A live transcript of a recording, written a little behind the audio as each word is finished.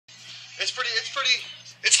It's pretty.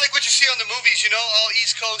 It's like what you see on the movies, you know, all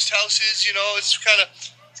East Coast houses. You know, it's kind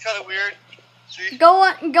of weird. See? Go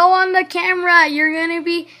on the camera. You're gonna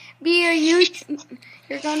be a YouTube.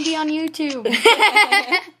 You're gonna be on YouTube.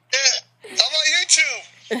 Yeah, I'm on YouTube.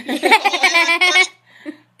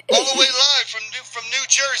 All the way live from New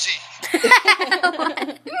Jersey.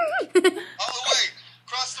 All the way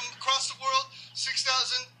across the world,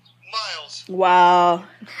 6,000 miles. Wow.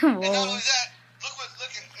 And not only that,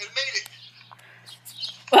 look, it made it.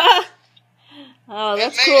 Oh,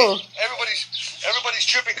 that's cool. It. Everybody's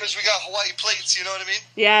tripping because we got Hawaii plates. You know what I mean?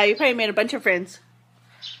 Yeah, you probably made a bunch of friends.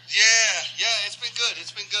 Yeah, it's been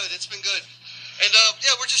good. And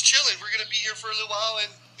yeah, we're just chilling. We're gonna be here for a little while,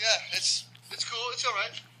 and yeah, it's cool. It's all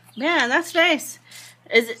right. Man, that's nice.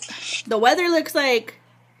 The weather looks like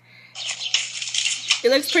it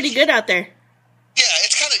looks pretty good out there. Yeah,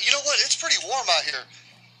 it's kind of, you know what? It's pretty warm out here.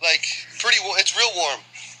 Like it's real warm.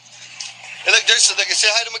 And like there's like, say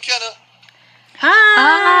hi to McKenna.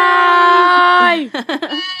 Hi.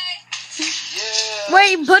 Yeah.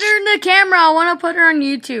 Wait, put her in the camera. I want to put her on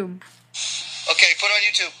YouTube. Okay, put her on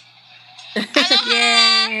YouTube.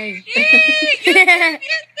 Yay.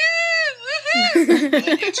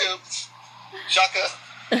 YouTube. Shaka.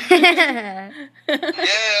 Yeah.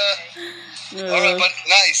 All right, but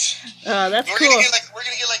nice. Oh, that's we're cool. Gonna get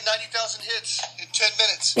like 90,000 hits in 10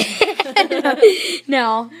 minutes.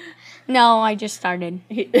 No, I just started.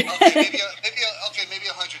 Okay, maybe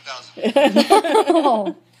 100,000.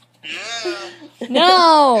 No. Yeah.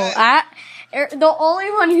 No. The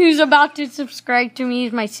only one who's about to subscribe to me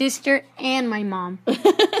is my sister and my mom.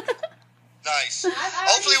 Nice.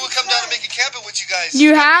 Hopefully we'll come down and make a camping with you guys.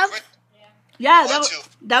 You have? Yeah,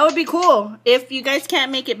 that would be cool. If you guys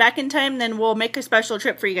can't make it back in time, then we'll make a special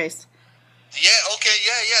trip for you guys. Yeah, okay,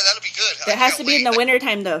 yeah, that'll be good. It has to be in the winter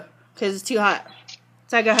time, though, because it's too hot.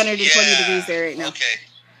 It's like 120 degrees there right now. Okay.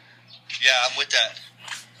 Yeah, I'm with that.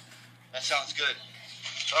 That sounds good.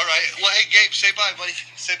 All right. Well, hey, Gabe, say bye, buddy.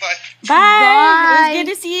 Say bye. Bye. It was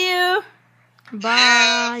good to see you.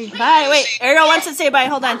 Bye. Yeah. Bye. Wait, Ariel wants to say bye.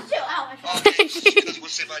 Hold on. Okay, we'll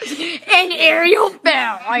say bye to you. And Ariel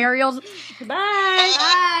fell. Ariel's. Bye.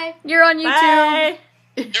 Bye. You're on YouTube. Bye.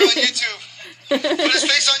 You're on YouTube. Put his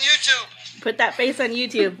face on YouTube. Put that face on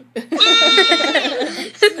YouTube.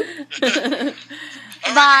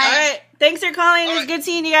 All Bye. All right. Thanks for calling. It was good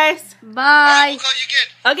seeing you guys. All right, Bye. we'll call you again.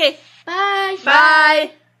 Okay. Bye.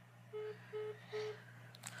 Bye.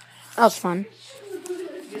 That was fun.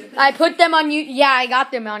 I put them on you. Yeah, I got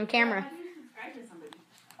them on camera.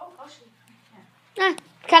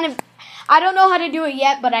 Kind of. I don't know how to do it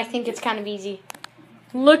yet, but I think it's kind of easy.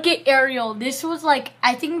 Look at Ariel. This was like,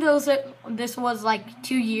 I think this was like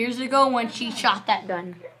 2 years ago when she shot that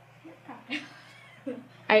gun.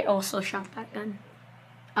 I also shot that gun.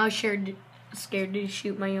 I was scared to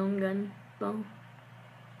shoot my own gun, though.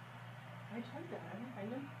 I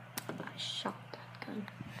shot that gun.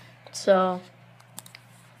 So,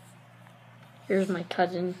 here's my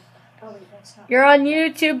cousin. You're on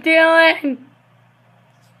YouTube, Dylan!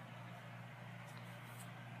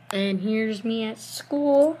 And here's me at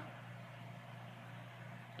school.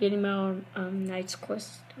 Getting my Knight's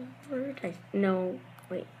Quest award. No,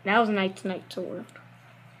 wait. That was Knight's award.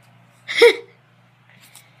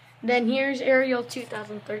 Then here's Ariel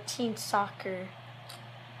 2013 soccer.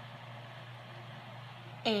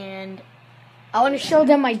 And I want to show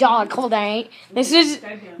them my dog. Hold on, right? This is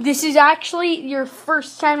actually your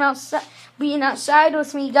first time outside, being outside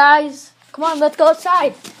with me, guys. Come on, let's go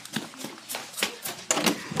outside.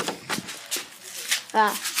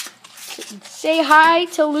 Say hi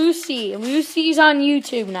to Lucy. Lucy's on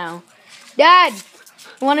YouTube now. Dad,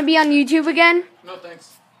 want to be on YouTube again? No,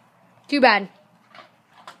 thanks. Too bad.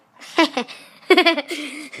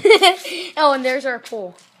 Oh, and there's our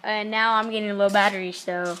pool. And now I'm getting a low battery,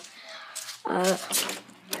 so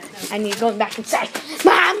I need to go back inside.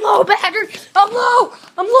 I'm low battery. I'm low.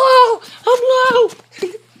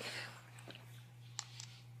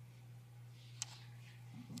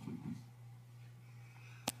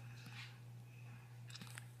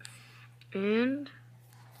 And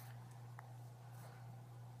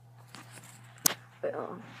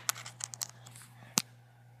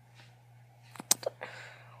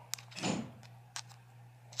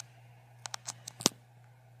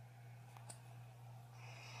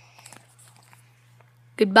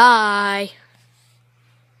goodbye.